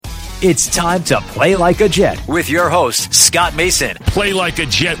It's time to play like a Jet with your host, Scott Mason. Play like a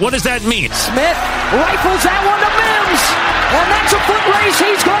Jet. What does that mean? Smith rifles that one to Mims. And that's a foot race.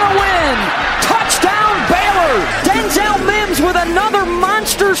 He's going to win. Touchdown, Baylor. Denzel Mims with another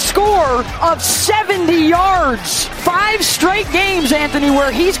monster score of 70 yards. 5 straight games, Anthony, where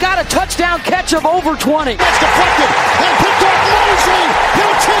he's got a touchdown catch of over 20. That's deflected and picked off Mosley.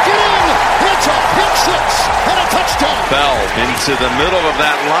 He'll take it in. It's a pick six and a touchdown. Bell into the middle of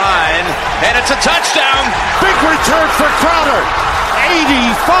that line, and it's a touchdown. Big return for Crowder.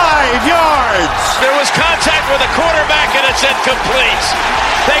 85 yards. There was contact with the quarterback, and it's incomplete.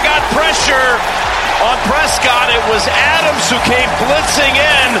 They got pressure on Prescott. It was Adams who came blitzing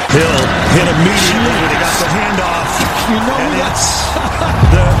in. Hill hit immediately when he got the handoff. You know and that's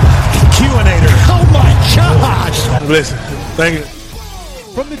the Q-inator. Oh my gosh. Listen, thank you.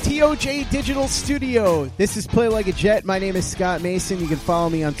 From the TOJ Digital Studio, this is Play Like a Jet. My name is Scott Mason. You can follow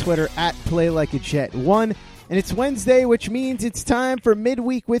me on Twitter at PlayLikeAJet1. And it's Wednesday, which means it's time for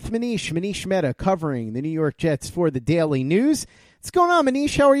Midweek with Manish Mehta, covering the New York Jets for the Daily News. What's going on,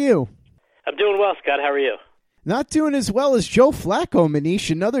 Manish? How are you? I'm doing well, Scott. How are you? Not doing as well as Joe Flacco,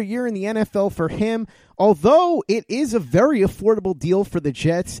 Manish. Another year in the NFL for him. Although it is a very affordable deal for the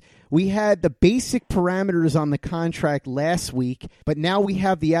Jets. We had the basic parameters on the contract last week, but now we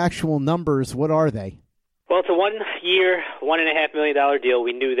have the actual numbers. What are they? Well, it's a 1-year, $1.5 million deal.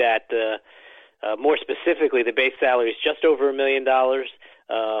 We knew that. More specifically, the base salary is just over $1 million.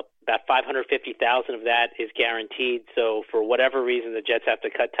 About $550,000 of that is guaranteed. So for whatever reason, the Jets have to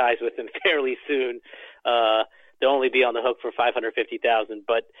cut ties with him fairly soon. They'll only be on the hook for $550,000.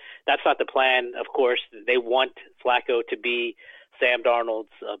 But that's not the plan. Of course, they want Flacco to be Sam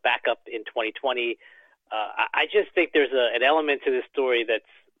Darnold's backup in 2020. I just think there's an element to this story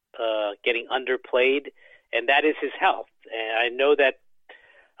that's getting underplayed, and that is his health. And I know that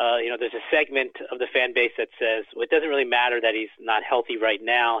there's a segment of the fan base that says, well, it doesn't really matter that he's not healthy right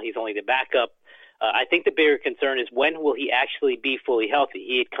now. He's only the backup. I think the bigger concern is when will he actually be fully healthy?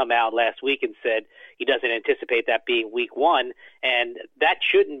 He had come out last week and said he doesn't anticipate that being week 1, and that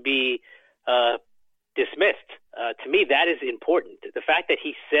shouldn't be dismissed. To me, that is important. The fact that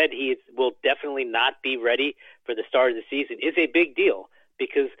he said he will definitely not be ready for the start of the season is a big deal,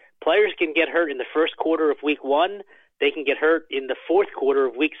 because players can get hurt in the first quarter of week 1. They can get hurt in the fourth quarter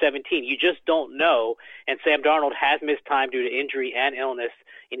of week 17. You just don't know. And Sam Darnold has missed time due to injury and illness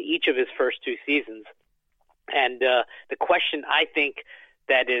in each of his first 2 seasons. And the question I think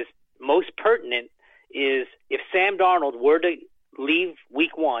that is most pertinent is if Sam Darnold were to leave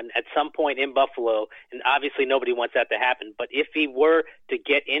week 1 at some point in Buffalo, and obviously nobody wants that to happen, but if he were to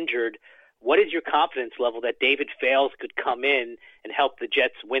get injured, what is your confidence level that David Fales could come in and help the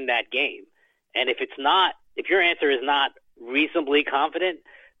Jets win that game? And if your answer is not reasonably confident,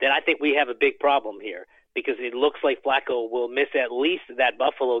 then I think we have a big problem here, because it looks like Flacco will miss at least that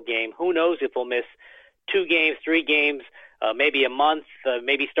Buffalo game. Who knows if he'll miss 2 games, 3 games, maybe a month,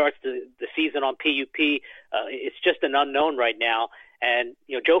 maybe starts the season on PUP. It's just an unknown right now. And,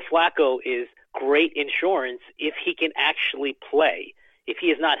 Joe Flacco is great insurance if he can actually play. If he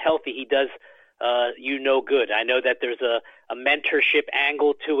is not healthy, he does good. I know that there's a mentorship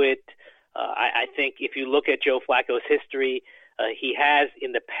angle to it. I think if you look at Joe Flacco's history, he has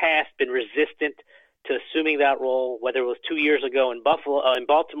in the past been resistant to assuming that role, whether it was 2 years ago in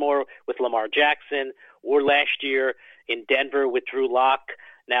Baltimore with Lamar Jackson, or last year in Denver with Drew Lock.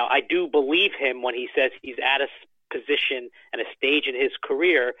 Now, I do believe him when he says he's at a position and a stage in his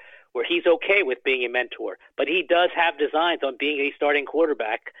career where he's okay with being a mentor, but he does have designs on being a starting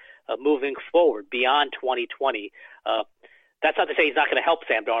quarterback moving forward beyond 2020. That's not to say he's not going to help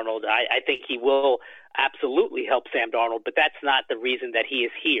Sam Darnold. I think he will absolutely help Sam Darnold, but that's not the reason that he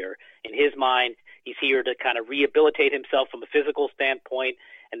is here. In his mind, he's here to kind of rehabilitate himself from a physical standpoint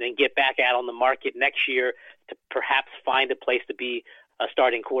and then get back out on the market next year to perhaps find a place to be a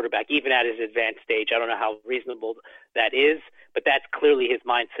starting quarterback, even at his advanced stage. I don't know how reasonable that is, but that's clearly his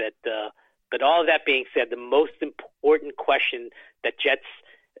mindset. But all of that being said, the most important question that Jets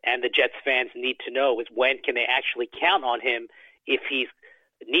and the Jets fans need to know is when can they actually count on him if he's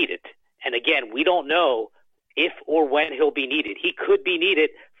needed. And again, we don't know if or when he'll be needed. He could be needed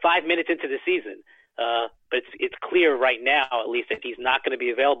 5 minutes into the season. But it's clear right now, at least, that he's not going to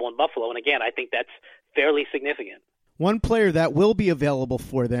be available in Buffalo. And again, I think that's fairly significant. One player that will be available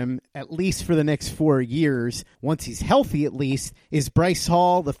for them, at least for the next 4 years, once he's healthy at least, is Bryce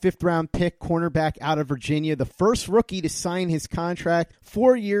Hall, the 5th-round pick cornerback out of Virginia, the first rookie to sign his contract.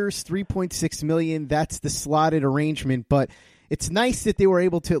 4 years, $3.6 million. That's the slotted arrangement. But it's nice that they were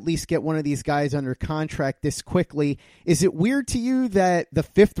able to at least get one of these guys under contract this quickly. Is it weird to you that the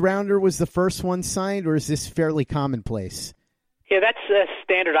 5th rounder was the first one signed, or is this fairly commonplace? Yeah, that's a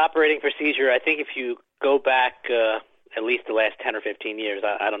standard operating procedure. I think if you go back at least the last 10 or 15 years,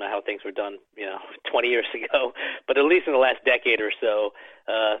 I don't know how things were done, 20 years ago, but at least in the last decade or so,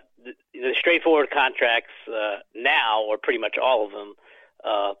 the straightforward contracts now, or pretty much all of them,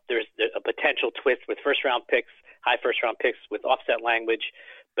 there's a potential twist with first-round picks, high first-round picks with offset language,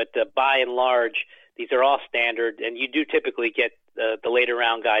 but by and large, these are all standard, and you do typically get the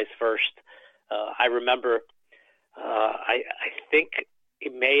later-round guys first. I remember, I think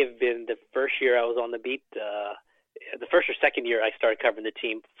it may have been the first year I was on the beat, the first or second year I started covering the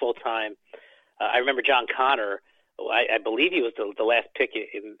team full-time. I remember John Connor, I believe he was the last pick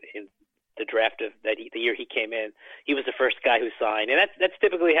in the draft of the year he came in. He was the first guy who signed, and that's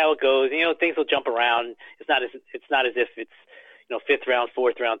typically how it goes. Things will jump around. It's not as if it's 5th round,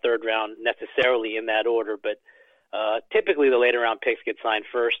 4th round, 3rd round necessarily in that order, but typically the later round picks get signed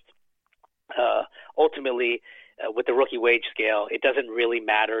first. Ultimately, with the rookie wage scale, it doesn't really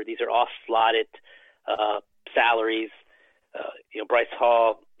matter. These are all slotted salaries. Bryce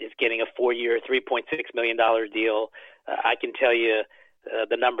Hall is getting a 4-year, $3.6 million deal. I can tell you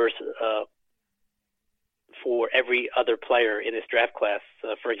the numbers for every other player in this draft class.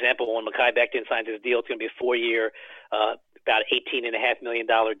 For example, when Mekhi Becton signs his deal, it's going to be a 4-year, about $18.5 million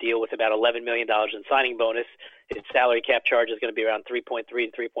deal with about $11 million in signing bonus. His salary cap charge is going to be around $3.3 to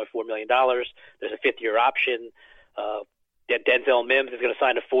 $3.4 million. There's a 5th-year option. Denzel Mims is going to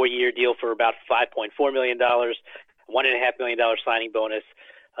sign a 4-year deal for about $5.4 million, $1.5 million signing bonus.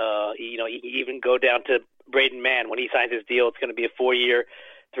 You even go down to Braden Mann. When he signs his deal, it's going to be a 4-year,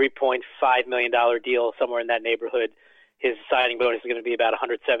 $3.5 million deal, somewhere in that neighborhood. His signing bonus is going to be about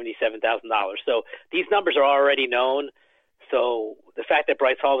 $177,000. So these numbers are already known. So the fact that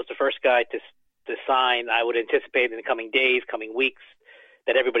Bryce Hall was the first guy to sign, I would anticipate in the coming days, coming weeks,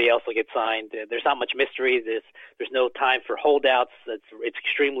 that everybody else will get signed. There's not much mystery. There's no time for holdouts. It's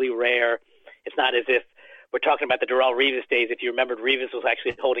extremely rare. It's not as if we're talking about the Darrelle Revis days. If you remembered, Revis was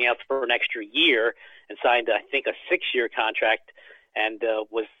actually holding out for an extra year and signed, I think, a 6-year contract, and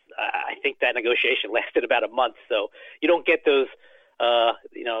I think that negotiation lasted about a month. So you don't get those,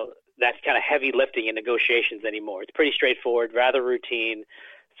 that kind of heavy lifting in negotiations anymore. It's pretty straightforward, rather routine.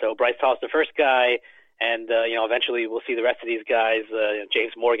 So Bryce Hall's the first guy. And, eventually we'll see the rest of these guys.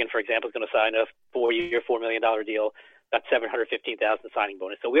 James Morgan, for example, is going to sign a 4-year, $4 million deal, about $715,000 signing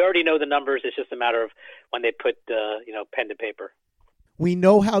bonus. So we already know the numbers. It's just a matter of when they put, pen to paper. We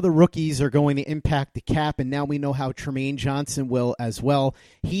know how the rookies are going to impact the cap, and now we know how Tremaine Johnson will as well.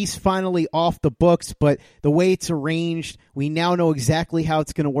 He's finally off the books, but the way it's arranged, we now know exactly how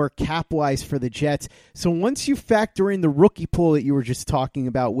it's going to work cap-wise for the Jets. So once you factor in the rookie pool that you were just talking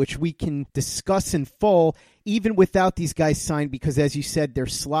about, which we can discuss in full, even without these guys signed, because as you said, they're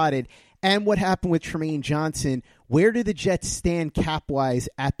slotted, and what happened with Tremaine Johnson, where do the Jets stand cap-wise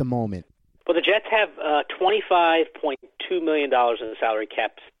at the moment? Well, the Jets have $25.2 million in the salary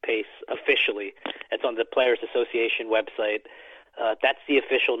cap space officially. It's on the Players Association website. That's the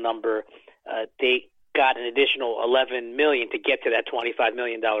official number. They got an additional $11 million to get to that $25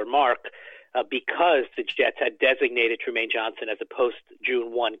 million mark because the Jets had designated Tremaine Johnson as a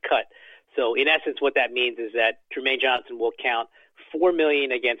post-June 1 cut. So, in essence, what that means is that Tremaine Johnson will count $4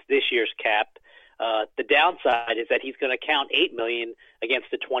 million against this year's cap. The downside is that he's going to count $8 million against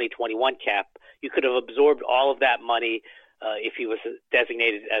the 2021 cap. You could have absorbed all of that money if he was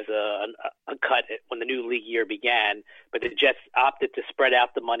designated as a cut when the new league year began, but the Jets opted to spread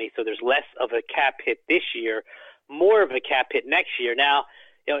out the money, so there's less of a cap hit this year, more of a cap hit next year. Now,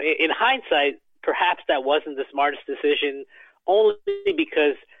 in hindsight, perhaps that wasn't the smartest decision, only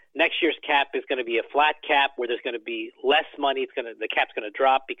because next year's cap is going to be a flat cap where there's going to be less money. The cap's going to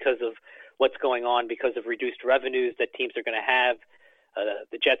drop because of what's going on, because of reduced revenues that teams are going to have.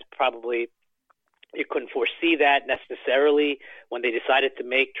 The Jets probably couldn't foresee that necessarily when they decided to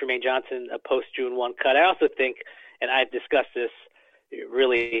make Tremaine Johnson a post-June 1 cut. I also think, and I've discussed this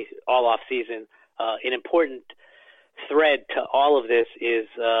really all off season, an important thread to all of this is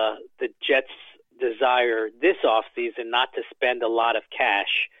the Jets' desire this offseason not to spend a lot of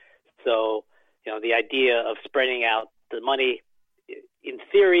cash. So, the idea of spreading out the money, in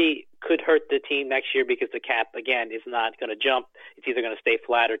theory, could hurt the team next year because the cap, again, is not going to jump. It's either going to stay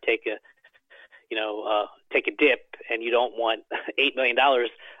flat or take a dip, and you don't want $8 million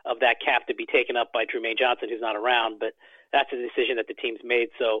of that cap to be taken up by Tremaine Johnson, who's not around. But that's a decision that the team's made.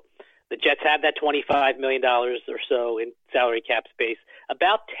 So the Jets have that $25 million or so in salary cap space.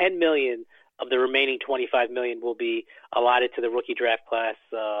 About $10 million of the remaining $25 million will be allotted to the rookie draft class.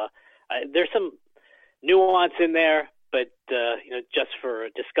 There's some nuance in there, but just for a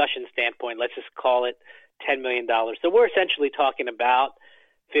discussion standpoint, let's just call it $10 million. So we're essentially talking about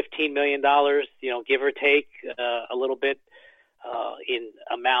 $15 million, give or take a little bit in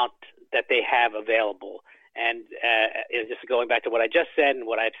amount that they have available. And just going back to what I just said and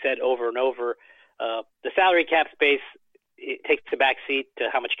what I've said over and over, the salary cap space, it takes a back seat to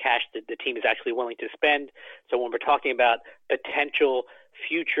how much cash the team is actually willing to spend. So when we're talking about potential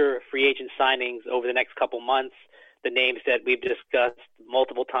future free agent signings over the next couple months, the names that we've discussed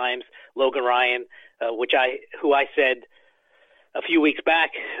multiple times, Logan Ryan, who I said a few weeks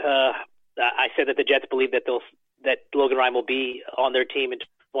back, I said that the Jets believe that Logan Ryan will be on their team in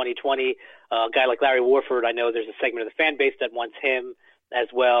 2020. A guy like Larry Warford, I know there's a segment of the fan base that wants him as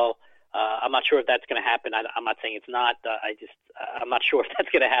well. I'm not sure if that's going to happen. I'm not saying it's not. I'm not sure if that's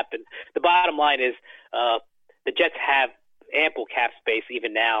going to happen. The bottom line is the Jets have ample cap space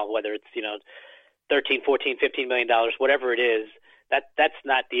even now, whether it's $13, $14, $15 million, whatever it is. That's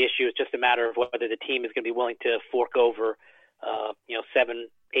not the issue. It's just a matter of whether the team is going to be willing to fork over $7, $8,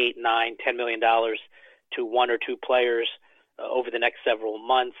 $9, $10 million to one or two players over the next several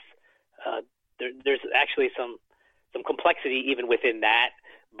months. There's actually some complexity even within that.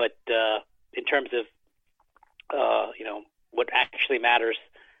 But in terms of what actually matters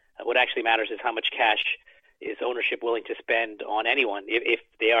is how much cash is ownership willing to spend on anyone if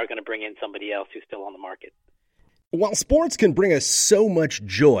they are going to bring in somebody else who's still on the market. While sports can bring us so much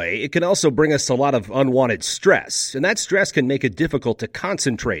joy, it can also bring us a lot of unwanted stress, and that stress can make it difficult to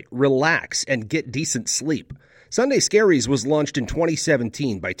concentrate, relax, and get decent sleep. Sunday Scaries was launched in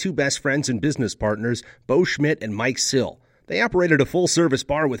 2017 by two best friends and business partners, Bo Schmidt and Mike Sill. They operated a full-service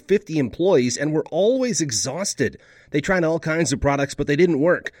bar with 50 employees and were always exhausted. They tried all kinds of products, but they didn't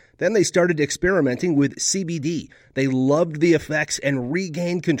work. Then they started experimenting with CBD. They loved the effects and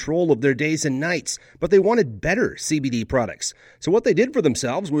regained control of their days and nights, but they wanted better CBD products. So what they did for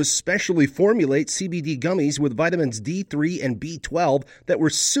themselves was specially formulate CBD gummies with vitamins D3 and B12 that were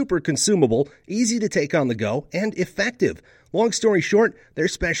super consumable, easy to take on the go, and effective. Long story short, their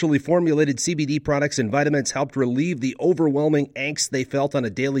specially formulated CBD products and vitamins helped relieve the overwhelming angst they felt on a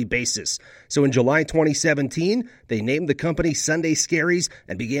daily basis. So in July 2017, they named the company Sunday Scaries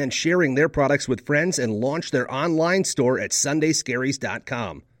and began sharing their products with friends and launched their online store at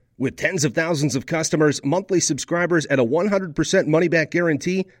sundayscaries.com. With tens of thousands of customers, monthly subscribers, and a 100% money-back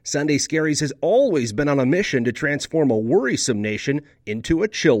guarantee, Sunday Scaries has always been on a mission to transform a worrisome nation into a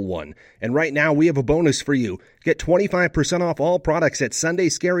chill one. And right now, we have a bonus for you. Get 25% off all products at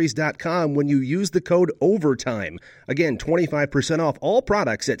sundayscaries.com when you use the code OVERTIME. Again, 25% off all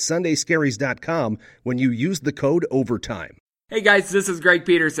products at sundayscaries.com when you use the code OVERTIME. Hey guys, this is Greg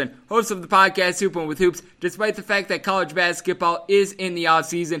Peterson, host of the podcast Hoopin' with Hoops. Despite the fact that college basketball is in the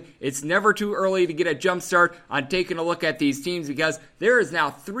offseason, it's never too early to get a jump start on taking a look at these teams because there is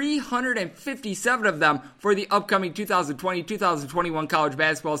now 357 of them for the upcoming 2020-2021 college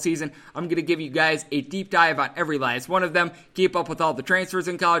basketball season. I'm going to give you guys a deep dive on every last one of them, keep up with all the transfers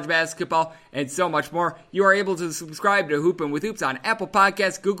in college basketball, and so much more. You are able to subscribe to Hoopin' with Hoops on Apple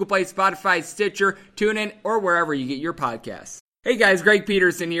Podcasts, Google Play, Spotify, Stitcher, TuneIn, or wherever you get your podcasts. Hey guys, Greg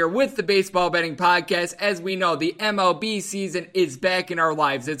Peterson here with the Baseball Betting Podcast. As we know, the MLB season is back in our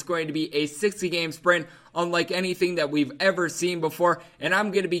lives. It's going to be a 60-game sprint unlike anything that we've ever seen before, and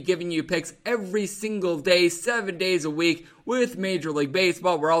I'm going to be giving you picks every single day, 7 days a week with Major League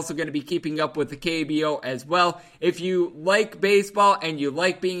Baseball. We're also going to be keeping up with the KBO as well. If you like baseball and you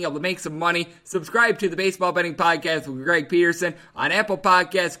like being able to make some money, subscribe to the Baseball Betting Podcast with Greg Peterson on Apple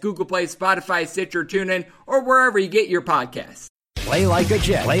Podcasts, Google Play, Spotify, Stitcher, TuneIn, or wherever you get your podcasts. Play like a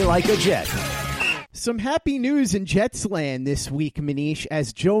Jet. Play like a Jet. Some happy news in Jets land this week, Manish,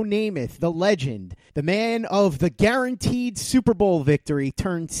 as Joe Namath, the legend, the man of the guaranteed Super Bowl victory,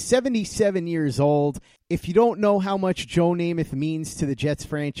 turned 77 years old. If you don't know how much Joe Namath means to the Jets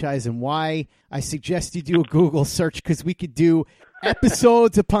franchise and why, I suggest you do a Google search because we could do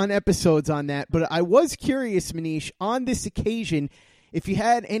episodes upon episodes on that. But I was curious, Manish, on this occasion, if you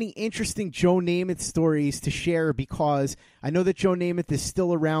had any interesting Joe Namath stories to share, because I know that Joe Namath is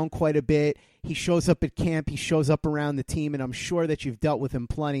still around quite a bit. He shows up at camp. He shows up around the team, and I'm sure that you've dealt with him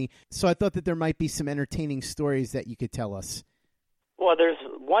plenty. So I thought that there might be some entertaining stories that you could tell us. Well, there's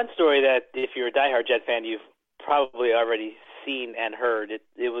one story that if you're a diehard Jet fan, you've probably already seen and heard. It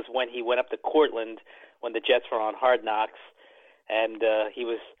was when he went up to Cortland when the Jets were on Hard Knocks, and he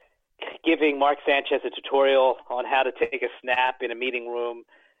was giving Mark Sanchez a tutorial on how to take a snap in a meeting room,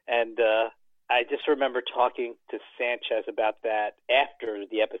 and I just remember talking to Sanchez about that after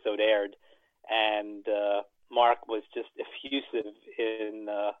the episode aired, and Mark was just effusive in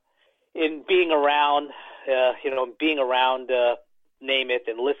being around, Namath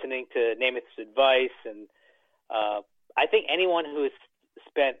and listening to Namath's advice. And I think anyone who has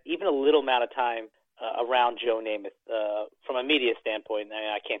spent even a little amount of time around Joe Namath, from a media standpoint,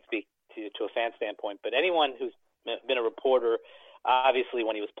 I can't speak to a fan standpoint, but anyone who's been a reporter, obviously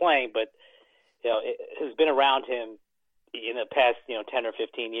when he was playing, but who's been around him in the past 10 or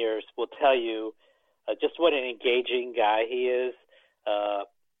 15 years will tell you just what an engaging guy he is.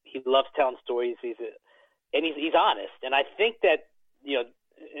 He loves telling stories. He's honest, and I think that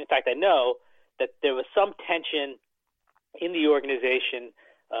in fact, I know that there was some tension in the organization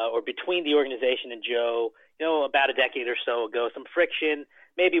or between the organization and Joe, about a decade or so ago, some friction,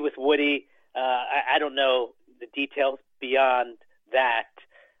 maybe with Woody. I don't know the details beyond that.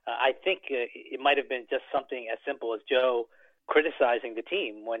 I think it might have been just something as simple as Joe criticizing the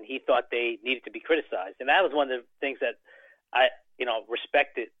team when he thought they needed to be criticized. And that was one of the things that I,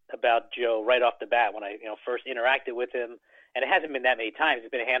 respected about Joe right off the bat when I, first interacted with him. And it hasn't been that many times.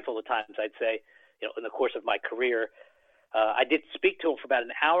 It's been a handful of times, I'd say, in the course of my career. I did speak to him for about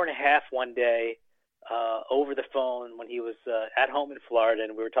an hour and a half one day over the phone when he was at home in Florida,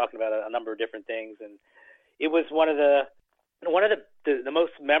 and we were talking about a number of different things. And it was one of the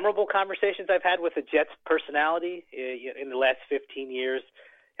most memorable conversations I've had with a Jets personality in the last 15 years.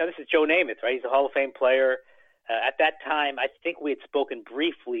 This is Joe Namath, right? He's a Hall of Fame player. At that time, I think we had spoken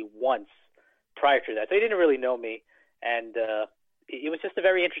briefly once prior to that, so he didn't really know me. And it was just a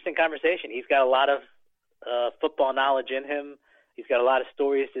very interesting conversation. He's got a lot of football knowledge in him. He's got a lot of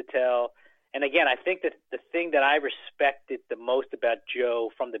stories to tell. And again, I think that the thing that I respected the most about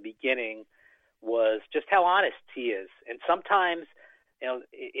Joe from the beginning was just how honest he is. And sometimes,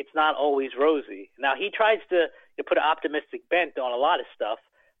 it's not always rosy. Now, he tries to put an optimistic bent on a lot of stuff,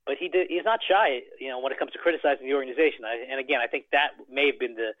 but he's not shy, when it comes to criticizing the organization. And again, I think that may have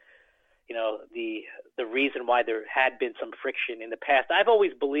been the reason why there had been some friction in the past. I've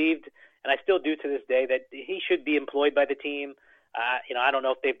always believed, and I still do to this day, that he should be employed by the team. I don't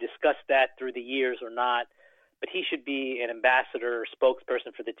know if they've discussed that through the years or not, but he should be an ambassador or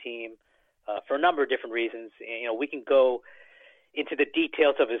spokesperson for the team for a number of different reasons. We can go into the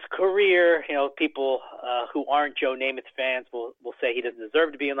details of his career. People who aren't Joe Namath fans will say he doesn't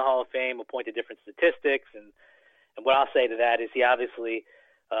deserve to be in the Hall of Fame, will point to different statistics. And what I'll say to that is he obviously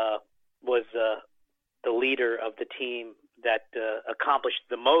was the leader of the team that accomplished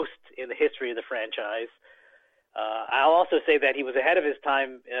the most in the history of the franchise. I'll also say that he was ahead of his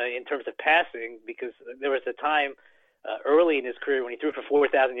time in terms of passing, because there was a time early in his career when he threw for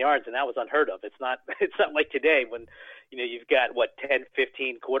 4,000 yards, and that was unheard of. It's not like today when you've got 10,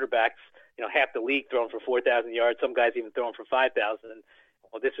 15 quarterbacks, half the league throwing for 4,000 yards. Some guys even throwing for 5,000.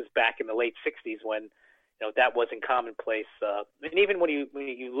 Well, this was back in the late 60s when that wasn't commonplace. And even when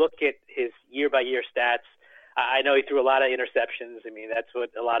you look at his year-by-year stats, I know he threw a lot of interceptions. I mean, that's what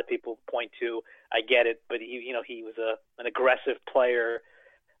a lot of people point to. I get it, but he was an aggressive player.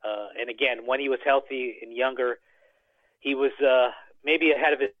 And again, when he was healthy and younger, he was maybe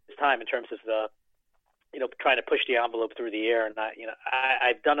ahead of his time in terms of trying to push the envelope through the air. And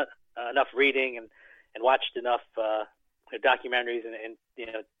I've done enough reading and watched enough documentaries and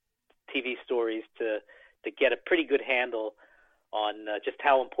TV stories to get a pretty good handle on just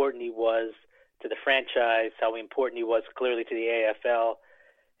how important he was to the franchise, how important he was clearly to the AFL,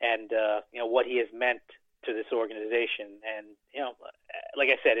 and what he has meant to this organization. And like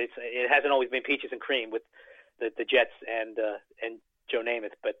I said, it hasn't always been peaches and cream with the Jets and Joe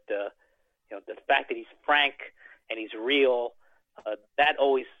Namath, but the fact that he's frank and he's real, that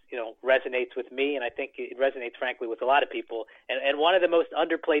always resonates with me, and I think it resonates frankly with a lot of people. And one of the most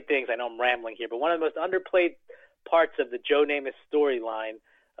underplayed things, I know I'm rambling here, but one of the most underplayed parts of the Joe Namath storyline,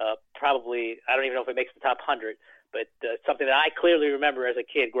 probably, I don't even know if it makes the top 100, but something that I clearly remember as a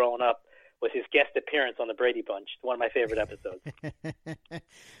kid growing up was his guest appearance on the Brady Bunch, one of my favorite episodes.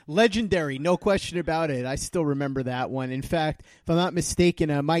 Legendary, no question about it. I still remember that one. In fact, if I'm not mistaken,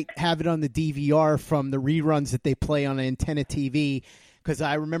 I might have it on the DVR from the reruns that they play on Antenna TV, because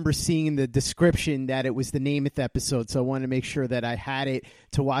I remember seeing in the description that it was the Namath episode, so I wanted to make sure that I had it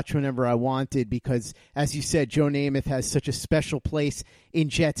to watch whenever I wanted, because, as you said, Joe Namath has such a special place in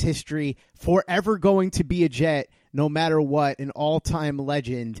Jets history, forever going to be a Jet, no matter what, an all-time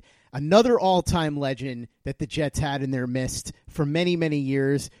legend. another all-time legend that the Jets had in their midst for many, many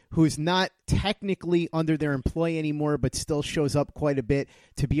years, who's not technically under their employ anymore, but still shows up quite a bit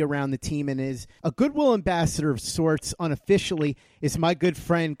to be around the team and is a goodwill ambassador of sorts unofficially, is my good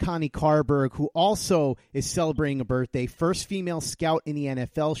friend Connie Carberg, who also is celebrating a birthday. First female scout in the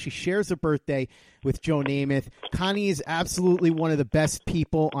NFL. She shares a birthday with Joe Namath. Connie is absolutely one of the best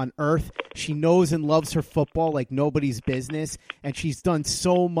people on earth. She knows and loves her football like nobody's business, and she's done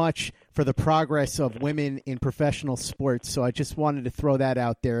so much for the progress of women in professional sports. So I just wanted to throw that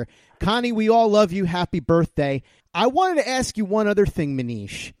out there. Connie, we all love you. Happy birthday. I wanted to ask you one other thing,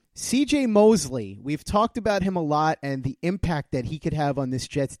 Manish. CJ Mosley, we've talked about him a lot and the impact that he could have on this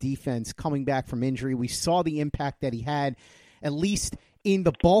Jets defense coming back from injury. We saw the impact that he had, at least in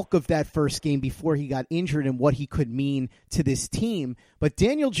the bulk of that first game before he got injured, and what he could mean to this team. But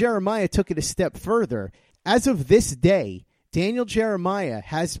Daniel Jeremiah took it a step further. As of this day, Daniel Jeremiah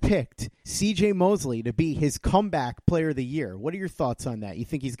has picked CJ Mosley to be his comeback player of the year. What are your thoughts on that? You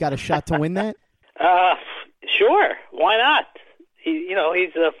think he's got a shot to win that? Sure. Why not? He's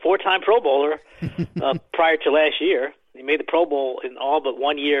a 4-time Pro Bowler prior to last year. He made the Pro Bowl in all but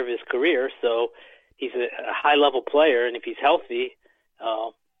 1 year of his career, so he's a high-level player, and if he's healthy,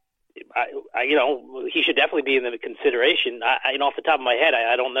 he should definitely be in the consideration. Off the top of my head,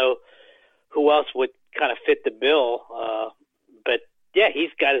 I don't know who else would kind of fit the bill, but yeah, he's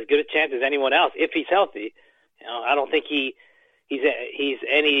got as good a chance as anyone else if he's healthy. I don't think he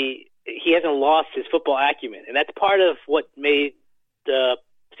hasn't lost his football acumen, and that's part of what made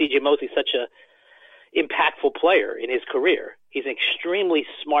CJ Mosley such a impactful player in his career. He's an extremely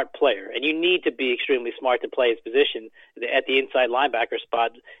smart player, and you need to be extremely smart to play his position at the inside linebacker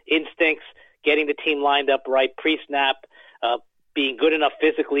spot. Instincts, getting the team lined up right pre-snap, being good enough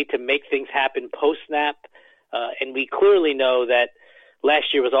physically to make things happen post-snap. And we clearly know that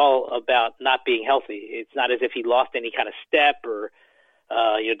last year was all about not being healthy. It's not as if he lost any kind of step or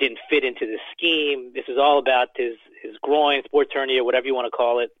didn't fit into the scheme. This is all about his groin, sports hernia, whatever you want to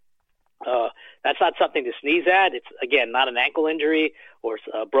call it. That's not something to sneeze at. It's, again, not an ankle injury or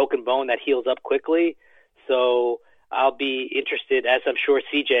a broken bone that heals up quickly. So I'll be interested, as I'm sure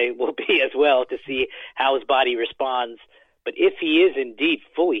CJ will be as well, to see how his body responds. But if he is indeed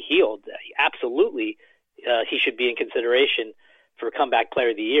fully healed, absolutely he should be in consideration for comeback player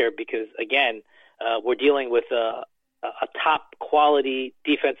of the year because, again, we're dealing with a top-quality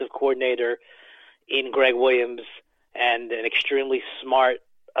defensive coordinator in Greg Williams and an extremely smart,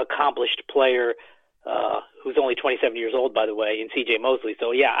 accomplished player who's only 27 years old, by the way, in CJ Mosley.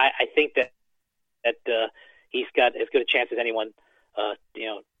 So, yeah, I think that he's got as good a chance as anyone,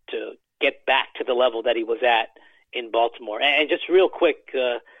 to get back to the level that he was at in Baltimore. And just real quick,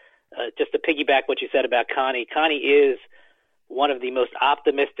 just to piggyback what you said about Connie. Connie is one of the most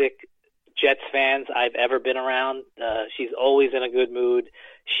optimistic Jets fans I've ever been around. She's always in a good mood.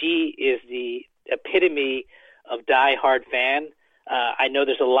 She is the epitome of die-hard fan. I know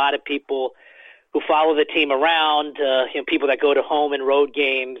there's a lot of people who follow the team around, people that go to home and road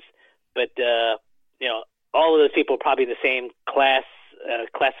games, but all of those people are probably in the same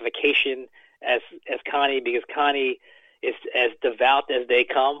classification as Connie, because Connie is as devout as they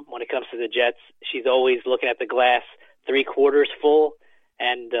come when it comes to the Jets. She's always looking at the glass 3/4 full,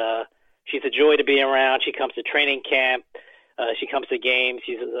 and she's a joy to be around. She comes to training camp. She comes to games.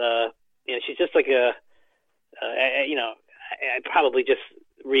 She's just like I'm probably just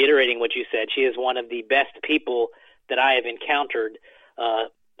reiterating what you said. She is one of the best people that I have encountered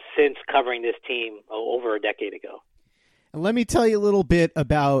since covering this team over a decade ago. And let me tell you a little bit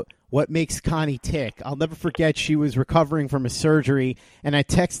about what makes Connie tick. I'll never forget, she was recovering from a surgery, and I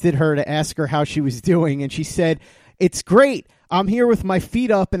texted her to ask her how she was doing, and she said, "It's great. I'm here with my feet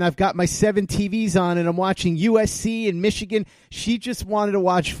up, and I've got my 7 TVs on, and I'm watching USC and Michigan." She just wanted to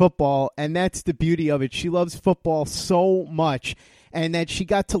watch football, and that's the beauty of it. She loves football so much, and that she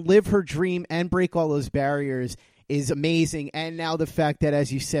got to live her dream and break all those barriers is amazing. And now the fact that,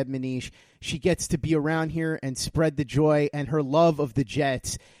 as you said, Manish, she gets to be around here and spread the joy and her love of the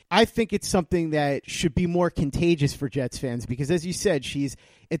Jets. I think it's something that should be more contagious for Jets fans because, as you said, she's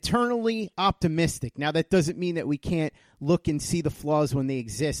eternally optimistic. Now, that doesn't mean that we can't look and see the flaws when they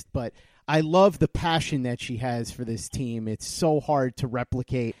exist, but I love the passion that she has for this team. It's so hard to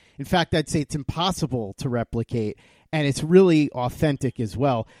replicate. In fact, I'd say it's impossible to replicate. and it's really authentic as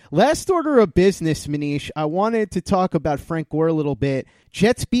well. Last order of business, Manish, I wanted to talk about Frank Gore a little bit.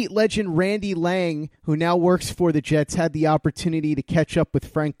 Jets beat legend Randy Lang, who now works for the Jets, had the opportunity to catch up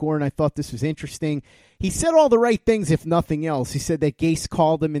with Frank Gore, and I thought this was interesting. He said all the right things, if nothing else. He said that Gase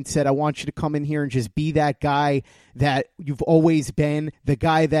called him and said, I want you to come in here and just be that guy that you've always been, the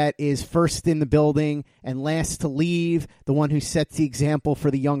guy that is first in the building and last to leave, the one who sets the example for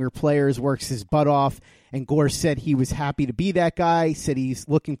the younger players, works his butt off. And Gore said he was happy to be that guy, said he's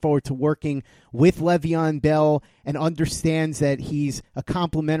looking forward to working with Le'Veon Bell and understands that he's a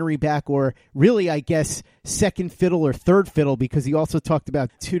complimentary back, or really, I guess, second fiddle or third fiddle, because he also talked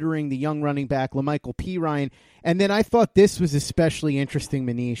about tutoring the young running back, LaMichael Pirine. And then I thought this was especially interesting,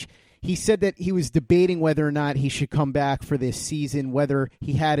 Manish. He said that he was debating whether or not he should come back for this season, whether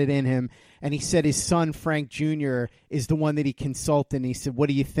he had it in him. And he said his son, Frank Jr., is the one that he consulted. And he said, what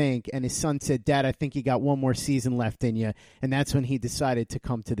do you think? And his son said, Dad, I think you got one more season left in you. And that's when he decided to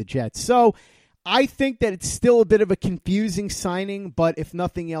come to the Jets. So I think that it's still a bit of a confusing signing, but if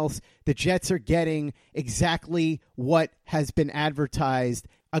nothing else, the Jets are getting exactly what has been advertised.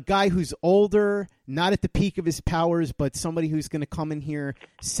 A guy who's older, not at the peak of his powers, but somebody who's going to come in here,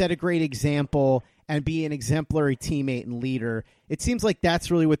 set a great example, and be an exemplary teammate and leader. It seems like that's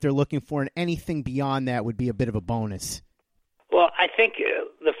really what they're looking for, and anything beyond that would be a bit of a bonus. Well, I think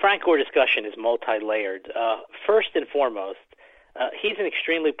the Frank Gore discussion is multi-layered. First and foremost, he's an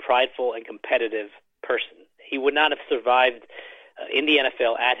extremely prideful and competitive person. He would not have survived in the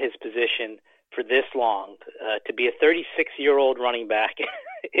NFL at his position for this long. To be a 36-year-old running back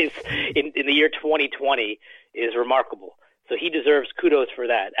is in the year 2020 is remarkable. So he deserves kudos for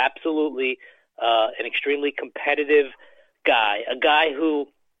that. Absolutely an extremely competitive guy, a guy who,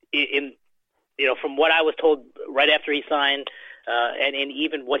 from what I was told right after he signed, and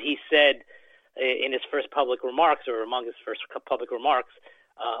even what he said in his first public remarks, or among his first public remarks,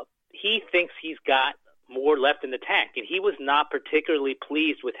 he thinks he's got more left in the tank, and he was not particularly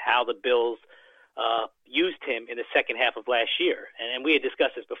pleased with how the Bills used him in the second half of last year. And we had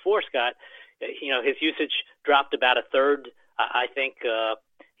discussed this before, Scott. His usage dropped about a third. I think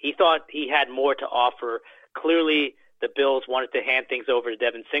he thought he had more to offer. Clearly, the Bills wanted to hand things over to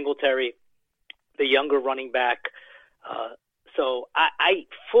Devin Singletary, the younger running back. So I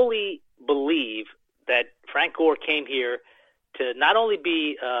fully believe that Frank Gore came here to not only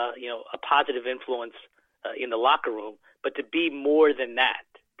be a positive influence in the locker room, but to be more than that,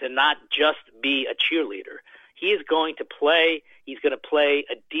 to not just be a cheerleader. He is going to play. He's going to play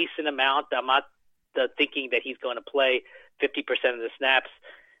a decent amount. I'm not thinking that he's going to play 50% of the snaps.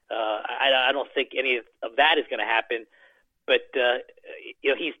 I don't think any of that is going to happen. But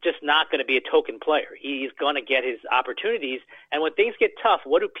he's just not going to be a token player. He's going to get his opportunities. And when things get tough,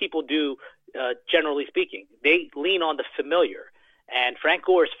 what do people do, generally speaking? They lean on the familiar. And Frank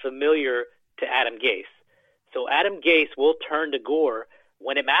Gore is familiar to Adam Gase. So Adam Gase will turn to Gore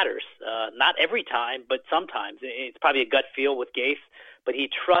when it matters. Not every time, but sometimes. It's probably a gut feel with Gase, but he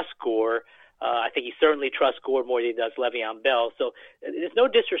trusts Gore. I think he certainly trusts Gore more than he does Le'Veon Bell. So there's no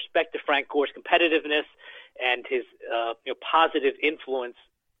disrespect to Frank Gore's competitiveness and his positive influence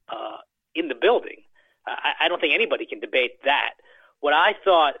in the building. I don't think anybody can debate that. What I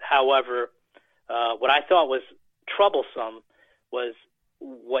thought, however, was troublesome was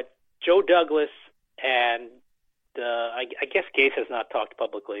what Joe Douglas and I guess Gase has not talked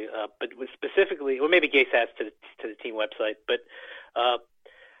publicly, but specifically, or maybe Gase has to the team website. But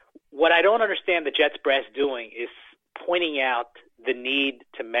what I don't understand the Jets brass doing is pointing out the need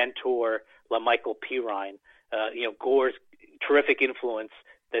to mentor LaMichael Pirine, Gore's terrific influence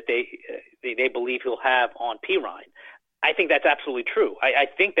that they believe he'll have on Pirine. I think that's absolutely true. I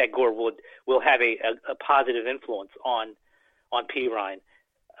think that Gore will have a positive influence on Pirine.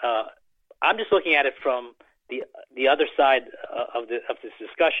 I'm just looking at it from the other side of this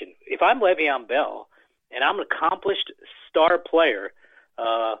discussion. If I'm Le'Veon Bell and I'm an accomplished star player,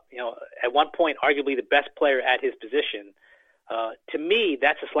 at one point arguably the best player at his position, to me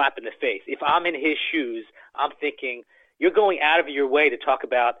that's a slap in the face. If I'm in his shoes, I'm thinking you're going out of your way to talk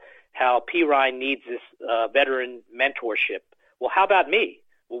about how Pirine needs this veteran mentorship. Well, how about me?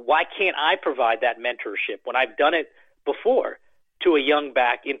 Well, why can't I provide that mentorship when I've done it before to a young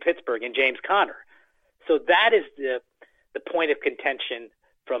back in Pittsburgh and James Conner? So that is the point of contention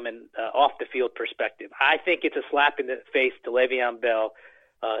from an off-the-field perspective. I think it's a slap in the face to Le'Veon Bell.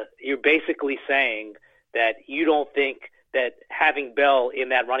 You're basically saying that you don't think that having Bell in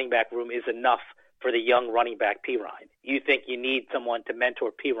that running back room is enough for the young running back Pirine. You think you need someone to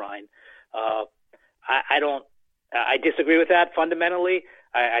mentor Pirine. I disagree with that fundamentally.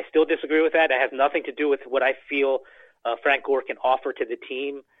 I still disagree with that. It has nothing to do with what I feel Frank Gore can offer to the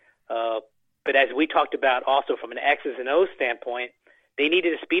team. But as we talked about also from an X's and O's standpoint, they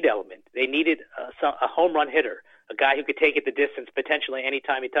needed a speed element. They needed a home run hitter, a guy who could take it the distance potentially any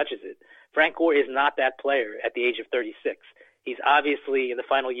time he touches it. Frank Gore is not that player at the age of 36. He's obviously in the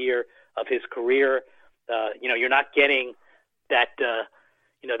final year of his career. You're not getting that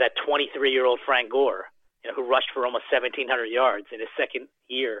 23-year-old Frank Gore, who rushed for almost 1,700 yards in his second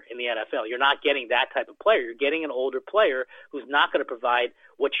year in the NFL. You're not getting that type of player. You're getting an older player who's not going to provide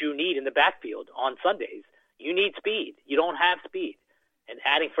what you need in the backfield on Sundays. You need speed. You don't have speed. And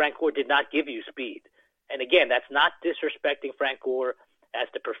adding Frank Gore did not give you speed. And again, that's not disrespecting Frank Gore as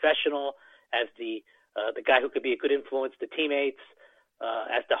the professional, as the guy who could be a good influence to teammates,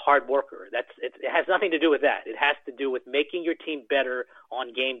 as the hard worker. It has nothing to do with that. It has to do with making your team better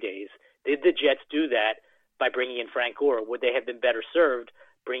on game days. Did the Jets do that by bringing in Frank Gore? Would they have been better served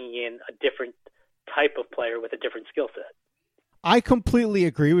bringing in a different type of player with a different skill set? I completely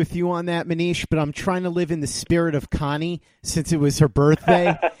agree with you on that, Manish, but I'm trying to live in the spirit of Connie since it was her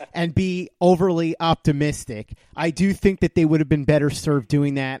birthday and be overly optimistic. I do think that they would have been better served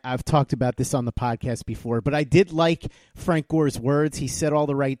doing that. I've talked about this on the podcast before, but I did like Frank Gore's words. He said all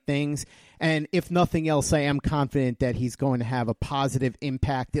the right things. And if nothing else, I am confident that he's going to have a positive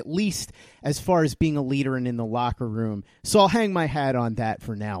impact, at least as far as being a leader and in the locker room. So I'll hang my hat on that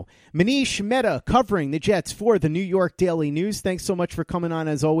for now. Manish Mehta covering the Jets for the New York Daily News. Thanks so much for coming on.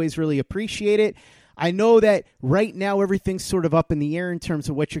 As always, really appreciate it. I know that right now everything's sort of up in the air in terms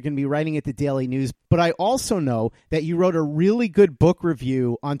of what you're going to be writing at the Daily News, but I also know that you wrote a really good book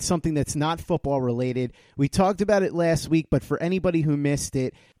review on something that's not football related. We talked about it last week, but for anybody who missed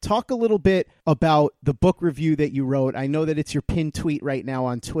it, talk a little bit about the book review that you wrote. I know that it's your pinned tweet right now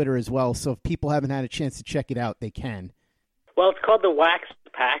on Twitter as well, so if people haven't had a chance to check it out, they can. Well, it's called The Wax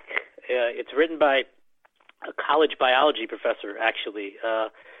Pack. It's written by a college biology professor, actually,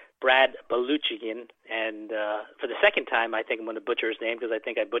 Brad Baluchian, and for the second time, I think I'm going to butcher his name because I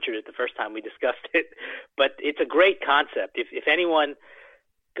think I butchered it the first time we discussed it. But it's a great concept. If anyone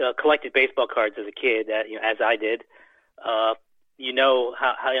collected baseball cards as a kid, as I did, how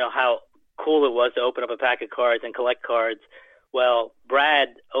cool it was to open up a pack of cards and collect cards. Well, Brad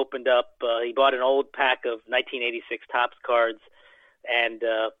opened up. He bought an old pack of 1986 Topps cards, and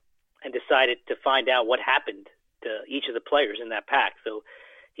decided to find out what happened to each of the players in that pack. So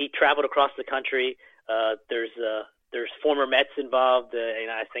he traveled across the country. There's former Mets involved,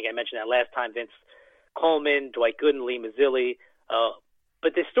 and I think I mentioned that last time, Vince Coleman, Dwight Gooden, Lee Mazzilli.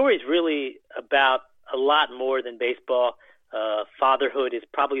 But this story is really about a lot more than baseball. Fatherhood is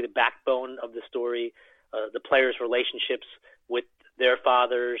probably the backbone of the story. The players' relationships with their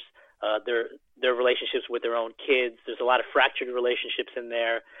fathers, their relationships with their own kids. There's a lot of fractured relationships in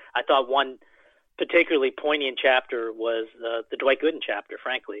there. I thought one particularly poignant chapter was the Dwight Gooden chapter,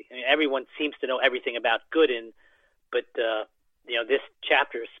 frankly. I mean, everyone seems to know everything about Gooden, but this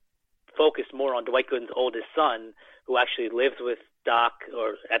chapter is focused more on Dwight Gooden's oldest son, who actually lives with Doc,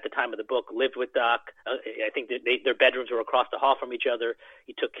 or at the time of the book, lived with Doc. I think that their bedrooms were across the hall from each other.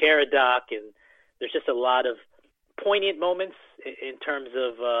 He took care of Doc, and there's just a lot of poignant moments in terms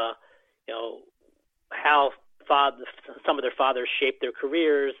of how some of their fathers shaped their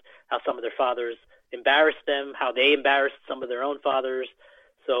careers, how some of their fathers embarrassed them, how they embarrassed some of their own fathers.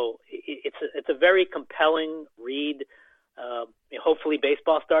 So it's a very compelling read. Hopefully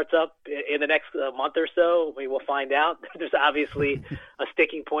baseball starts up in the next month or so. We will find out. There's obviously a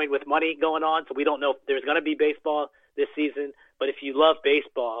sticking point with money going on, so we don't know if there's going to be baseball this season. But if you love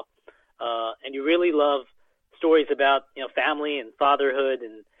baseball and you really love stories about family and fatherhood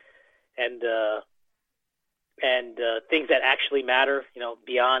and things that actually matter,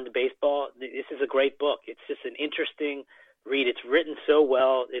 beyond baseball, this is a great book. It's just an interesting read. It's written so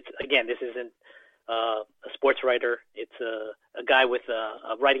well. This isn't a sports writer. It's a guy with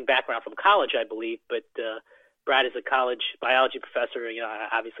a writing background from college, I believe, but Brad is a college biology professor.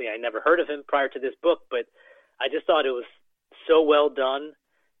 Obviously I never heard of him prior to this book, but I just thought it was so well done,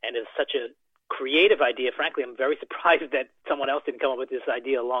 and it's such a creative idea. Frankly, I'm very surprised that someone else didn't come up with this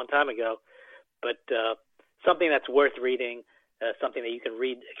idea a long time ago, but something that's worth reading, something that you can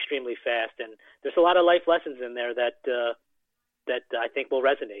read extremely fast, and there's a lot of life lessons in there that I think will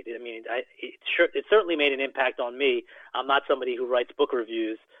resonate. I mean, it certainly made an impact on me. I'm not somebody who writes book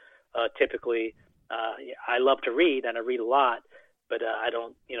reviews typically. I love to read, and I read a lot, but I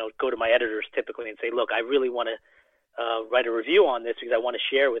don't, go to my editors typically and say, look, I really want to write a review on this because I want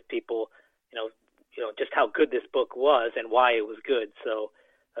to share with people, just how good this book was and why it was good. So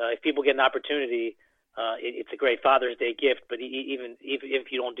if people get an opportunity, it's a great Father's Day gift. But even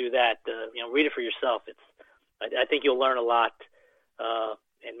if you don't do that, read it for yourself. It's I think you'll learn a lot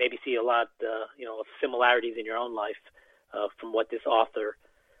and maybe see a lot, of similarities in your own life from what this author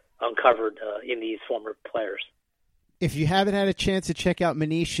uncovered in these former players. If you haven't had a chance to check out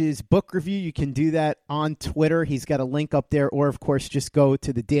Manish's book review, you can do that on Twitter. He's got a link up there, or, of course, just go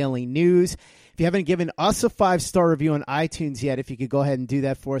to the Daily News. If you haven't given us a 5-star review on iTunes yet, if you could go ahead and do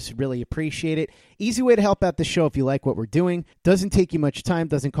that for us, we'd really appreciate it. Easy way to help out the show if you like what we're doing. Doesn't take you much time,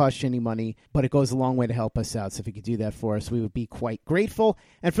 doesn't cost you any money, but it goes a long way to help us out. So if you could do that for us, we would be quite grateful.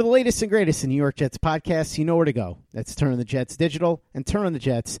 And for the latest and greatest in New York Jets podcasts, you know where to go. That's Turn on the Jets Digital and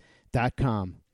turnonthejets.com.